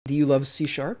Do you love C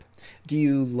Sharp? Do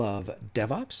you love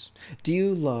DevOps? Do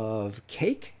you love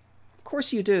cake? Of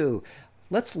course you do.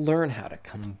 Let's learn how to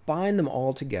combine them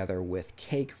all together with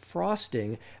cake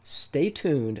frosting. Stay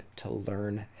tuned to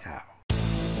learn how.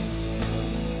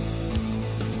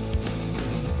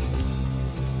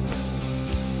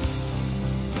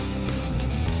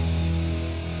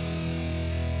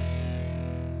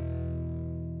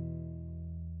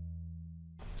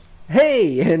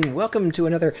 Hey, and welcome to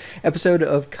another episode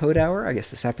of Code Hour. I guess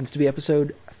this happens to be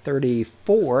episode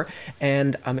 34,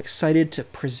 and I'm excited to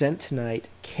present tonight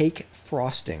cake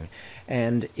frosting.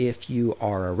 And if you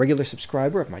are a regular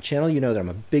subscriber of my channel, you know that I'm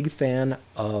a big fan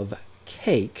of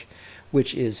cake,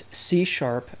 which is C#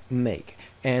 make.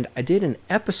 And I did an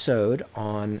episode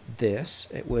on this.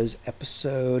 It was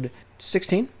episode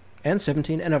 16 and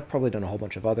 17, and I've probably done a whole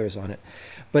bunch of others on it.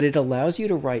 But it allows you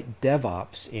to write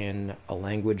DevOps in a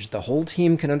language the whole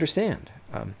team can understand,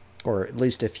 or at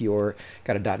least if you're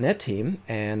got a .NET team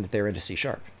and they're into C#.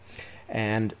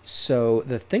 And so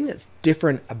the thing that's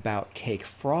different about cake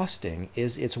frosting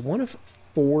is it's one of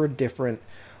 4 different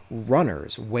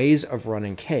runners, ways of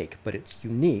running cake, but it's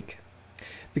unique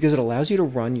because it allows you to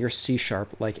run your C#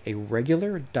 like a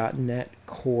regular .NET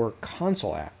Core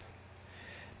console app.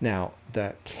 Now,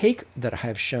 the cake that I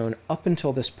have shown up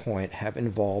until this point have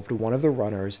involved one of the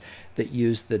runners that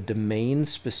use the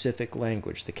domain-specific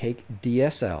language, the cake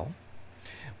DSL,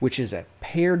 which is a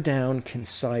pared-down,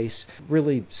 concise,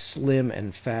 really slim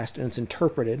and fast, and it's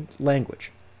interpreted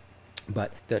language.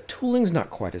 But the tooling's not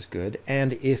quite as good,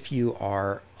 and if you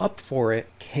are up for it,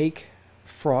 cake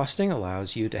frosting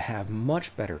allows you to have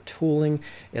much better tooling.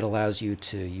 It allows you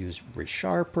to use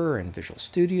ReSharper and Visual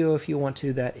Studio if you want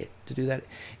to do that.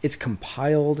 It's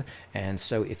compiled, and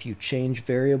so if you change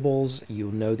variables,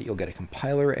 you'll know that you'll get a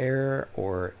compiler error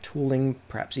or tooling,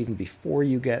 perhaps even before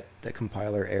you get the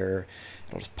compiler error.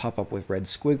 It'll just pop up with red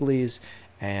squigglies,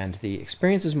 and the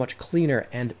experience is much cleaner,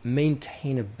 and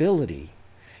maintainability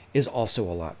is also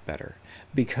a lot better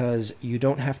because you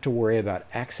don't have to worry about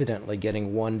accidentally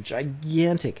getting one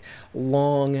gigantic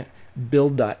long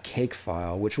build.cake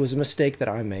file, which was a mistake that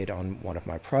I made on one of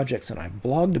my projects, and I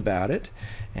blogged about it.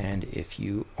 And if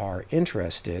you are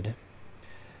interested,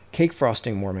 cake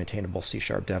frosting more maintainable C#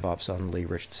 DevOps on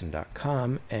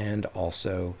leerichardson.com. And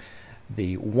also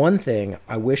the one thing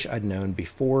I wish I'd known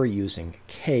before using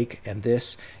cake, and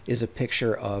this is a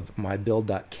picture of my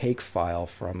build.cake file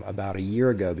from about a year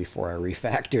ago before I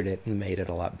refactored it and made it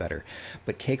a lot better.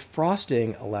 But cake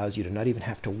frosting allows you to not even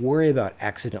have to worry about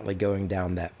accidentally going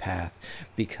down that path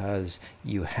because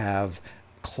you have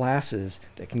classes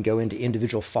that can go into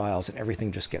individual files and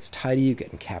everything just gets tidy. You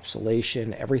get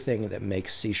encapsulation, everything that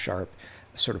makes C# sort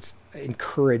of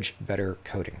encourage better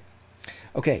coding.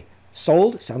 Okay.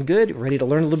 Sold? Sound good? Ready to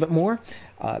learn a little bit more?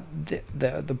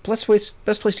 The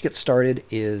best place to get started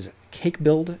is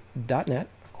cakebuild.net,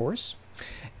 of course.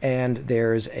 And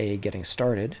there's a getting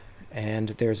started, and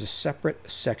there's a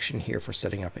separate section here for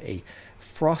setting up a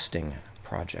frosting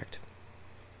project.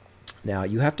 Now,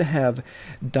 you have to have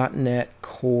 .NET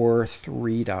Core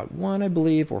 3.1, I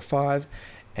believe, or 5.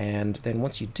 And then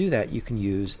once you do that, you can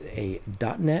use a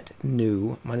 .NET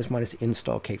new --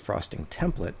 install cake frosting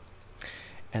template.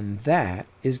 And that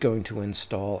is going to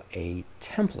install a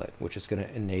template, which is going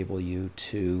to enable you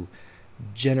to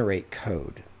generate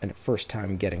code in a first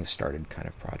time getting started kind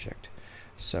of project.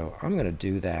 So I'm going to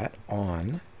do that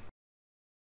on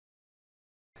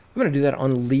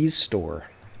Lee's Store.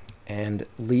 And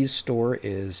Lee's Store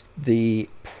is the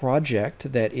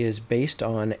project that is based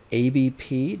on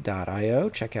abp.io.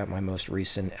 Check out my most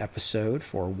recent episode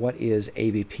for what is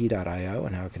abp.io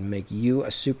and how it can make you a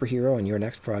superhero in your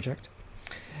next project.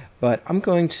 But I'm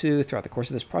going to, throughout the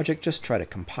course of this project, just try to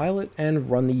compile it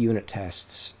and run the unit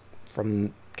tests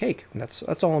from cake. And that's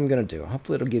all I'm going to do.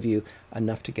 Hopefully it'll give you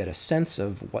enough to get a sense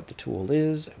of what the tool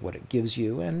is, what it gives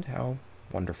you, and how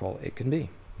wonderful it can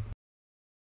be.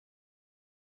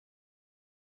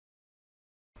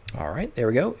 All right, there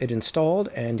we go. It installed,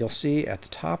 and you'll see at the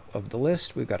top of the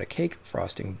list, we've got a cake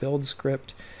frosting build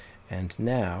script. And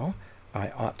now I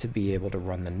ought to be able to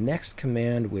run the next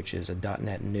command, which is a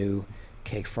 .NET new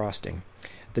cake frosting.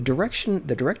 The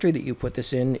directory that you put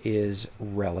this in is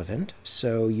relevant,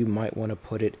 so you might want to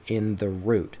put it in the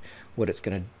root. What it's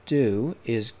going to do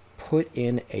is put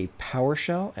in a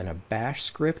PowerShell and a bash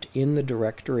script in the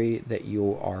directory that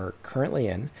you are currently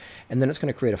in, and then it's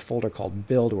going to create a folder called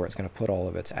build where it's going to put all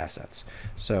of its assets.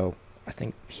 So I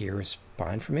think here is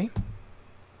fine for me.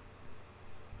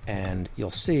 And you'll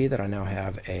see that I now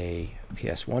have a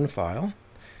PS1 file,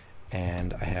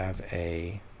 and I have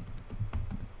a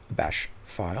bash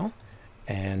file,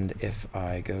 And if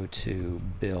I go to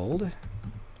build,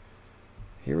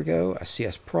 here we go, a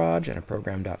CS proj and a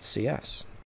program.cs.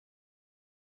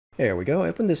 There we go. I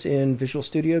opened this in Visual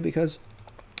Studio because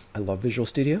I love Visual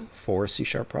Studio for C#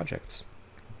 projects.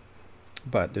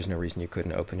 But there's no reason you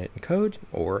couldn't open it in code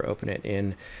or open it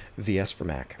in VS for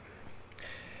Mac.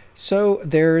 So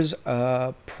there's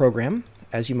a program,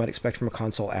 as you might expect from a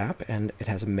console app, and it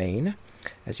has a main.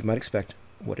 As you might expect,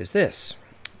 what is this?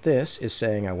 This is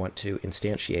saying I want to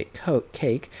instantiate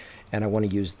cake, and I want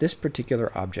to use this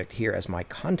particular object here as my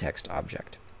context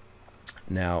object.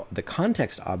 Now, the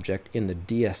context object in the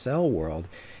DSL world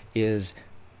is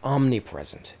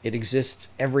omnipresent. It exists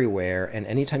everywhere, and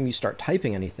anytime you start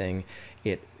typing anything,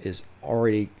 it is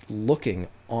already looking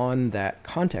on that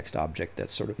context object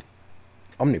that's sort of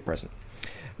omnipresent.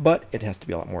 But it has to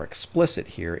be a lot more explicit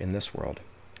here in this world.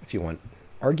 If you want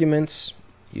arguments,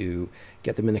 you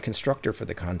get them in the constructor for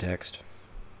the context.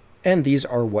 And these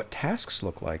are what tasks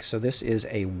look like. So this is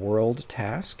a world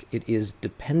task. It is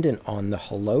dependent on the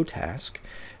hello task.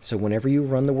 So whenever you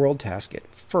run the world task, it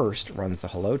first runs the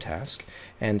hello task.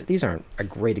 And these aren't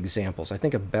great examples. I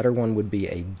think a better one would be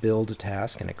a build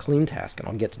task and a clean task, and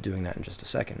I'll get to doing that in just a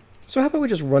second. So how about we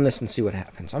just run this and see what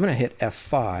happens? I'm going to hit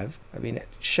F5. I mean, it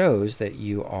shows that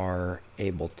you are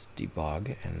able to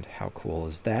debug, and how cool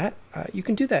is that? You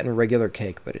can do that in regular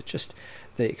Cake, but it's just,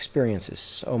 the experience is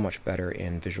so much better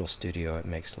in Visual Studio. It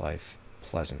makes life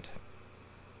pleasant.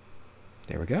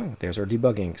 There we go. There's our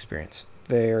debugging experience.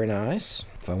 Very nice.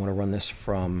 If I want to run this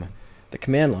from the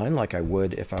command line, like I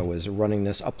would if I was running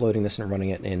this, uploading this and running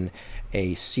it in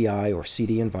a CI or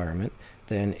CD environment,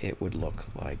 then it would look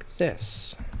like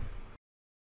this.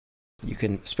 You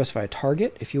can specify a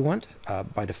target if you want.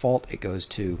 By default, it goes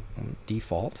to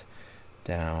default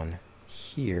down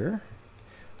here.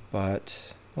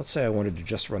 But let's say I wanted to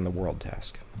just run the world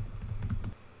task.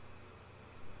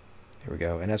 There we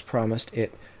go. And as promised,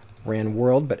 it ran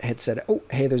world, but had said, oh,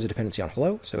 hey, there's a dependency on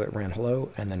hello. So it ran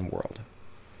hello and then world.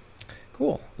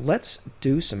 Cool. Let's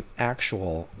do some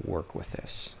actual work with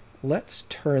this. Let's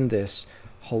turn this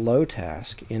hello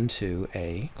task into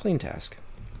a clean task.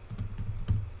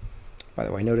 By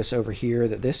the way, notice over here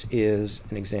that this is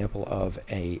an example of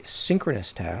a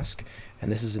synchronous task,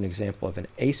 and this is an example of an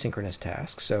asynchronous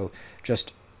task. So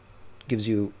just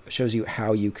shows you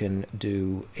how you can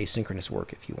do asynchronous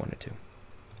work if you wanted to.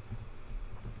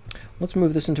 Let's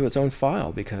move this into its own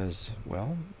file because,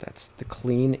 well, that's the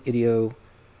clean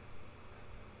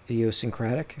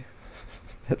idiosyncratic.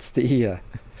 That's the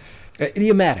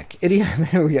idiomatic.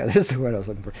 There we go. That's the word I was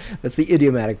looking for. That's the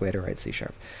idiomatic way to write C#.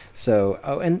 So,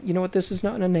 oh, and you know what? This is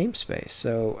not in a namespace.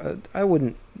 So I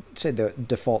wouldn't say the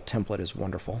default template is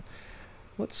wonderful.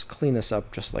 Let's clean this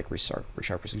up just like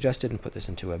Resharper suggested and put this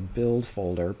into a build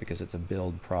folder because it's a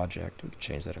build project. We could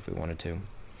change that if we wanted to.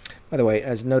 By the way,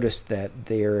 as noticed that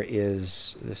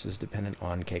this is dependent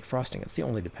on cake frosting. It's the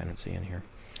only dependency in here.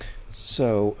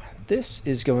 So this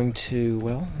is going to,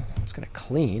 well, it's going to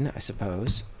clean, I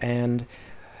suppose. And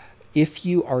if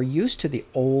you are used to the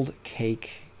old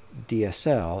Cake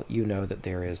DSL, you know that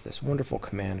there is this wonderful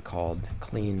command called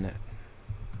clean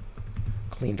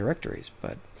directories.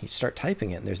 But you start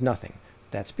typing it and there's nothing.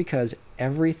 That's because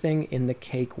everything in the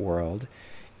Cake world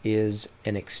is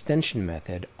an extension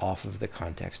method off of the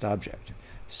context object.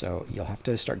 So you'll have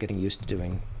to start getting used to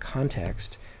doing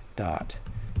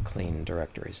context.clean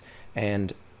directories.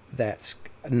 And that's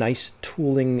a nice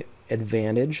tooling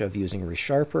advantage of using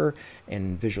Resharper,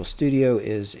 and Visual Studio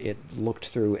is it looked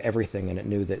through everything and it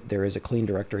knew that there is a clean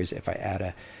directories if I add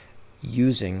a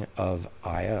using of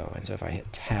IO. And so if I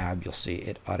hit tab, you'll see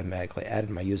it automatically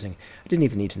added my using. I didn't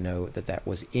even need to know that that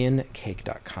was in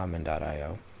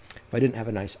cake.common.io. If I didn't have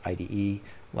a nice IDE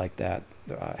like that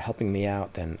helping me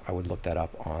out, then I would look that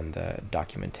up on the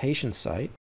documentation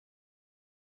site.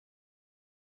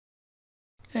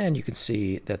 And you can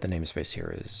see that the namespace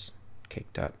here is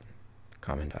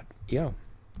cake.common.io.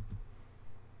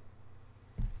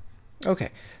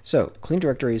 Okay, so clean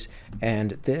directories,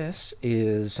 and this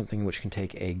is something which can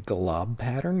take a glob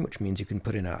pattern, which means you can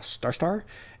put in a **,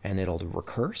 and it'll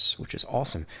recurse, which is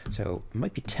awesome. So I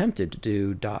might be tempted to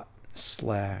do /*/bin.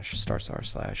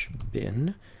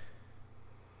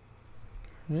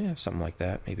 Yeah, something like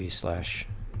that, maybe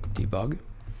 /debug.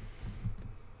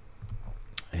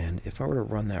 And if I were to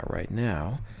run that right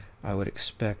now, I would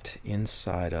expect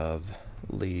inside of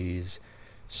Lee's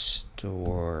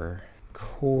store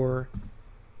core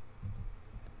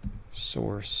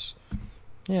source,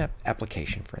 yeah,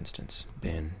 application, for instance,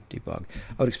 bin debug.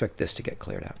 I would expect this to get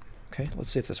cleared out. Okay, let's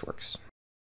see if this works.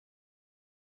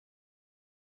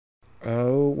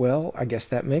 Oh, well, I guess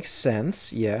that makes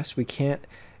sense. Yes, we can't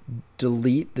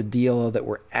delete the DLL that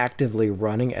we're actively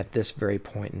running at this very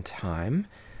point in time.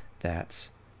 That's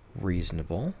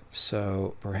reasonable.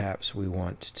 So perhaps we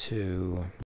want to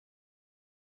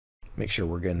make sure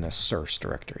we're getting the source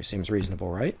directory. Seems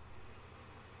reasonable, right?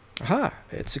 Aha,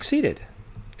 it succeeded.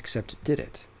 Except did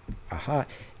it? Aha,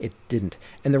 it didn't.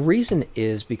 And the reason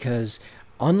is because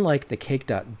unlike the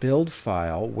cake.build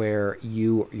file where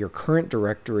your current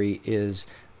directory is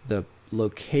the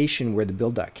location where the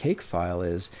build.cake file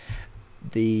is,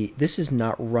 this is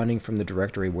not running from the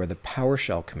directory where the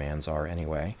PowerShell commands are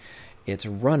anyway. It's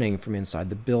running from inside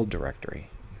the build directory.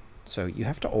 So you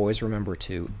have to always remember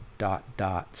to .. All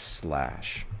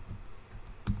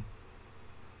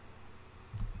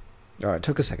right, it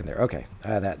took a second there. Okay,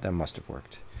 that must have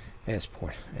worked.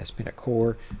 ASP.NET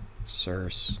Core,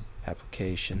 source,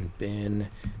 application, bin,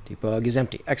 debug is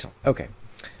empty. Excellent. Okay,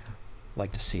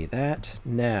 like to see that.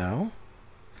 Now,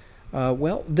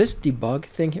 well, this debug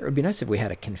thing here, it would be nice if we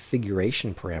had a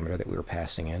configuration parameter that we were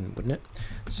passing in, wouldn't it?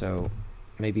 So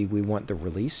maybe we want the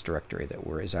release directory that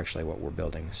is actually what we're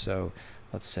building. So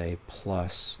let's say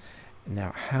plus.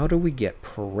 Now, how do we get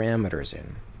parameters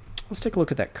in? Let's take a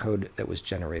look at that code that was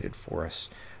generated for us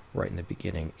right in the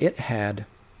beginning. It had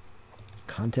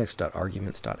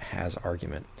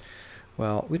context.arguments.hasArgument.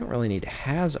 Well, we don't really need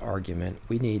hasArgument.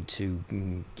 We need to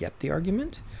get the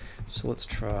argument. So let's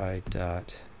try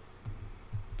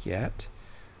 .get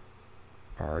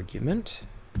argument.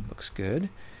 Looks good.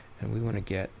 And we want to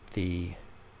get a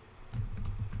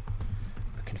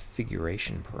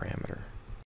configuration parameter.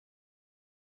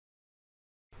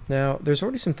 Now, there's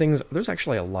already some things, there's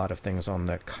actually a lot of things on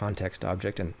the context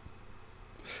object, and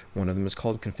one of them is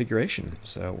called configuration,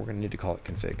 so we're going to need to call it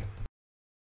config.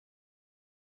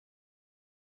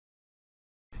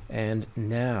 And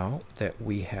now that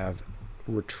we have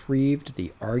retrieved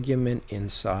the argument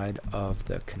inside of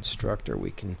the constructor,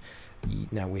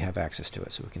 now we have access to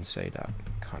it, so we can say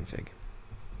 .config.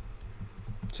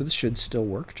 So this should still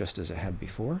work just as it had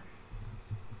before.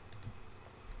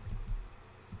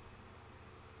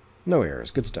 No errors,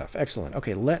 good stuff, excellent.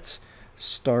 Okay, let's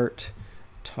start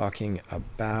talking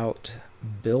about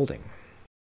building.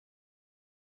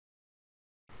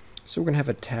 So we're going to have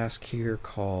a task here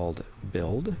called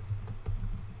build.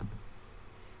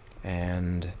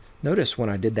 And notice when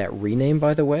I did that rename,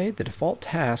 by the way, the default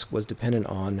task was dependent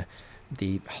on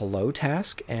the hello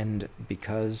task, and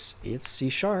because it's C#,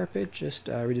 it just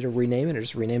we did a rename and it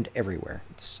just renamed everywhere.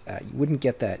 You wouldn't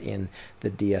get that in the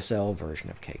DSL version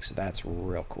of Cake, so that's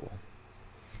real cool.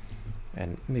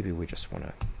 And maybe we just want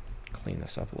to clean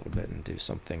this up a little bit and do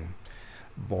something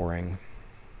boring.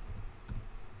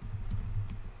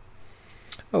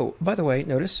 Oh, by the way,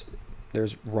 notice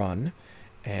there's run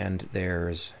and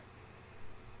there's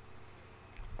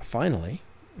finally,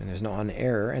 and there's no on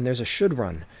error, and there's a should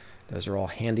run. Those are all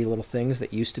handy little things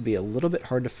that used to be a little bit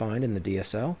hard to find in the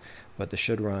DSL, but the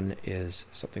should run is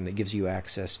something that gives you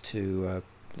access to a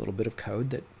little bit of code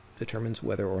that determines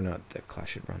whether or not the class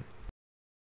should run.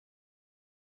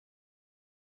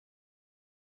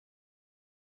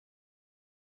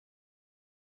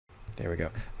 There we go.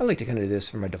 I like to kind of do this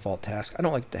for my default task. I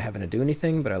don't like to having to do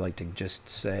anything, but I like to just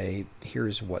say,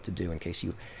 here's what to do in case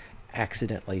you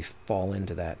accidentally fall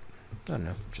into that. I don't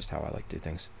know, just how I like to do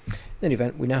things. In any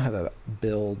event, we now have a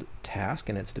build task,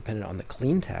 and it's dependent on the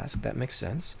clean task. That makes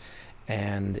sense.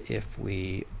 And if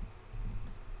we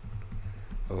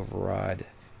override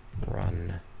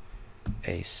run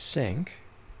async,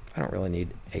 I don't really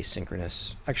need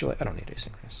asynchronous. Actually, I don't need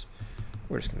asynchronous.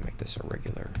 We're just going to make this a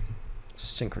regular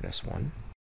synchronous one.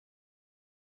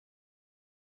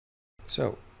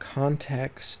 So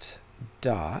context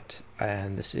dot,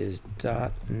 and this is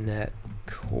 .NET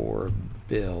Core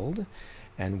build,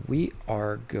 and we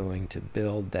are going to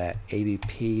build that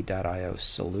abp.io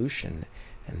solution,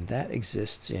 and that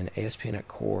exists in ASP.NET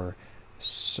Core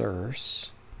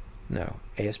source, no,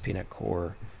 ASP.NET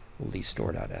Core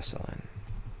restore.sln.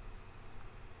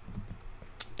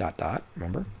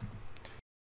 Remember?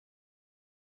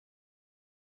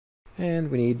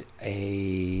 And we need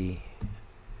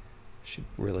should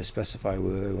really specify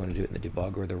whether we want to do it in the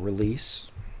debug or the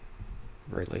release,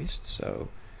 very least. So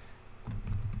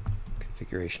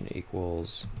configuration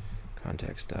equals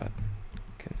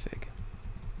context.config.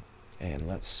 And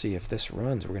let's see if this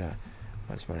runs. We're going to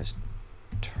minus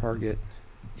target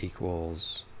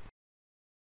equals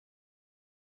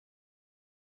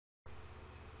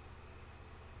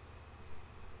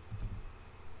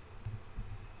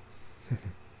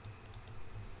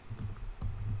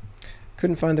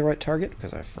couldn't find the right target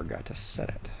because I forgot to set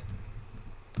it.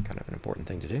 Kind of an important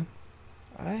thing to do.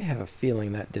 I have a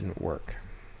feeling that didn't work.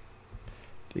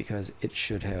 because it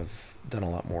should have done a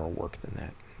lot more work than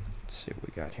that. Let's see what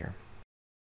we got here.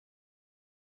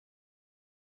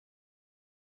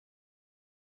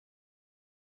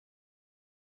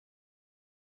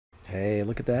 Hey,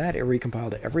 look at that. It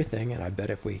recompiled everything, and I bet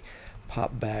if we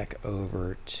pop back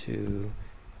over to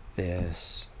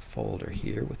this folder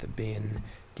here with the bin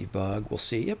debug, we'll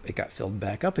see, yep, it got filled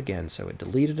back up again. So it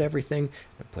deleted everything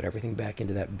and put everything back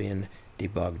into that bin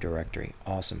debug directory.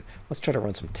 Awesome. Let's try to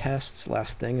run some tests,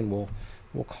 last thing, and we'll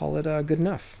call it good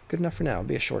enough. Good enough for now. It'll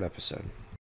be a short episode.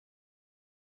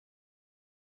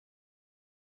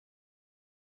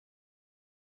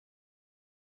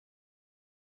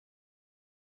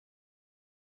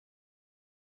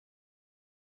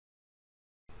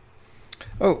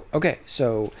 Oh, okay,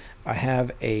 so I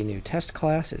have a new test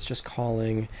class. It's just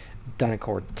calling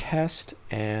Dynacore test,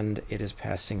 and it is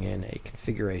passing in a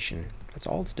configuration. That's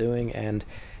all it's doing, and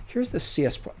here's the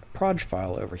CS proj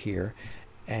file over here,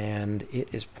 and it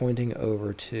is pointing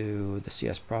over to the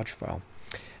CS proj file.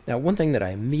 Now, one thing that I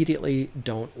immediately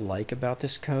don't like about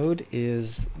this code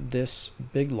is this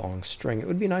big long string. It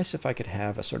would be nice if I could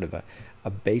have a sort of a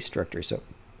base directory. So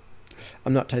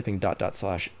I'm not typing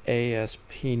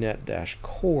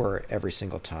 /aspnet-core every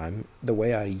single time. The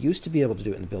way I used to be able to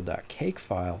do it in the build.cake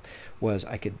file was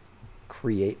I could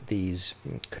create these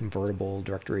convertible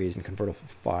directories and convertible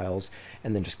files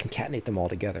and then just concatenate them all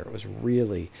together. It was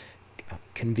really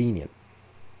convenient.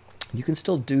 You can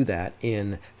still do that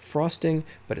in Frosting,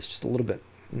 but it's just a little bit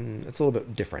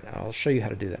different. I'll show you how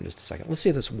to do that in just a second. Let's see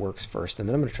if this works first, and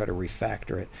then I'm going to try to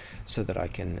refactor it so that I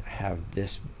can have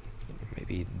this,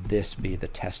 maybe this be the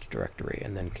test directory,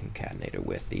 and then concatenate it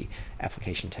with the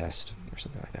application test or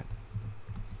something like that.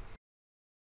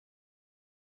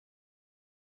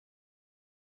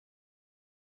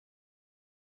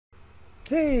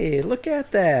 Hey, look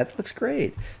at that. Looks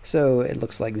great. So it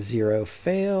looks like 0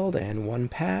 failed and 1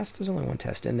 passed. There's only 1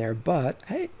 test in there, but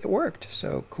hey, it worked.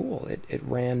 So cool. It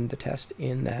ran the test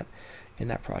in that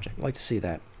project. I'd like to see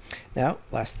that. Now,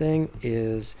 last thing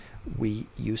is we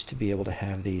used to be able to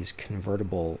have these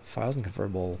convertible files and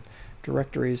convertible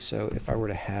directories. So if I were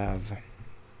to have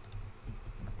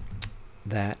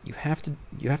that, you have to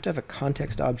have a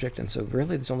context object, and so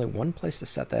really there's only one place to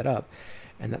set that up,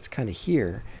 and that's kind of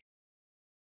here.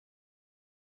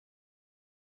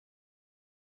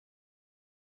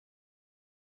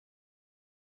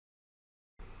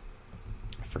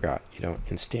 Forgot, you don't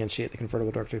instantiate the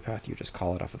convertible directory path, you just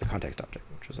call it off of the context object,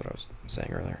 which is what I was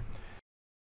saying earlier.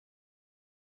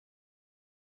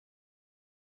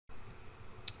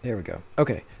 There we go.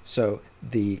 Okay, so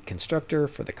the constructor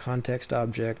for the context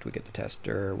object, we get the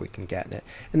tester, we concatenate it,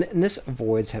 and this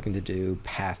avoids having to do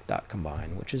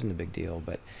path.combine, which isn't a big deal,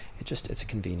 but it's a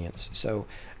convenience. So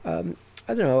I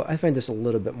don't know, I find this a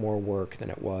little bit more work than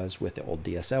it was with the old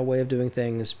DSL way of doing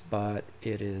things, but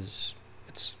it's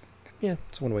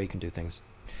one way you can do things.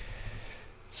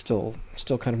 Still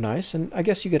kind of nice, and I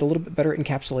guess you get a little bit better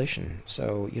encapsulation.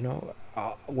 So, you know,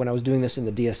 when I was doing this in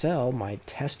the DSL, my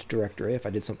test directory, if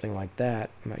I did something like that,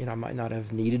 you know, I might not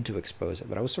have needed to expose it,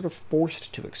 but I was sort of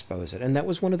forced to expose it. And that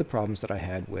was one of the problems that I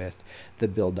had with the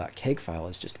build.cake file,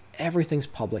 is just everything's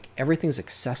public, everything's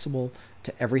accessible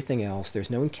to everything else.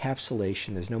 There's no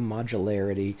encapsulation, there's no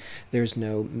modularity, there's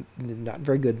not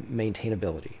very good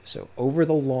maintainability. So over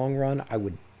the long run, I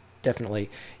would definitely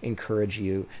encourage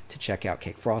you to check out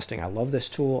Cake Frosting. I love this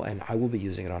tool, and I will be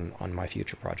using it on my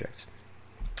future projects.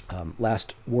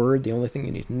 Last word, the only thing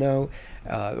you need to know,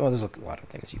 well, there's a lot of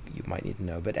things you might need to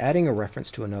know, but adding a reference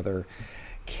to another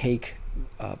Cake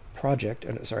project,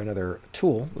 sorry, another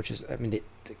tool, which is, I mean, the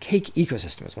Cake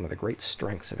ecosystem is one of the great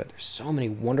strengths of it. There's so many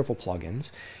wonderful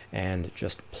plugins, and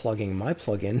just plugging my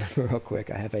plugin real quick,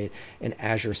 I have an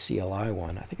Azure CLI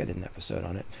one. I think I did an episode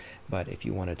on it, but if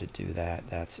you wanted to do that,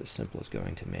 that's as simple as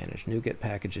going to manage NuGet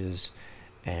packages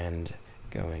and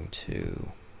going to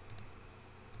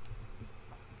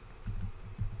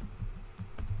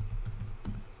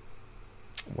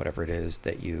whatever it is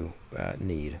that you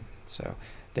need. So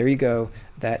there you go.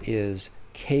 That is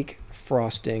Cake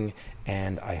Frosting,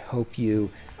 and I hope you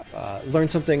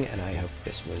learned something, and I hope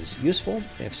this was useful.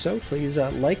 If so, please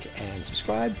like and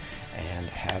subscribe, and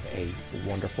have a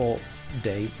wonderful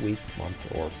day, week,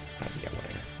 month, or yeah,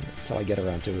 whatever, until I get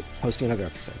around to posting another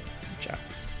episode. Ciao.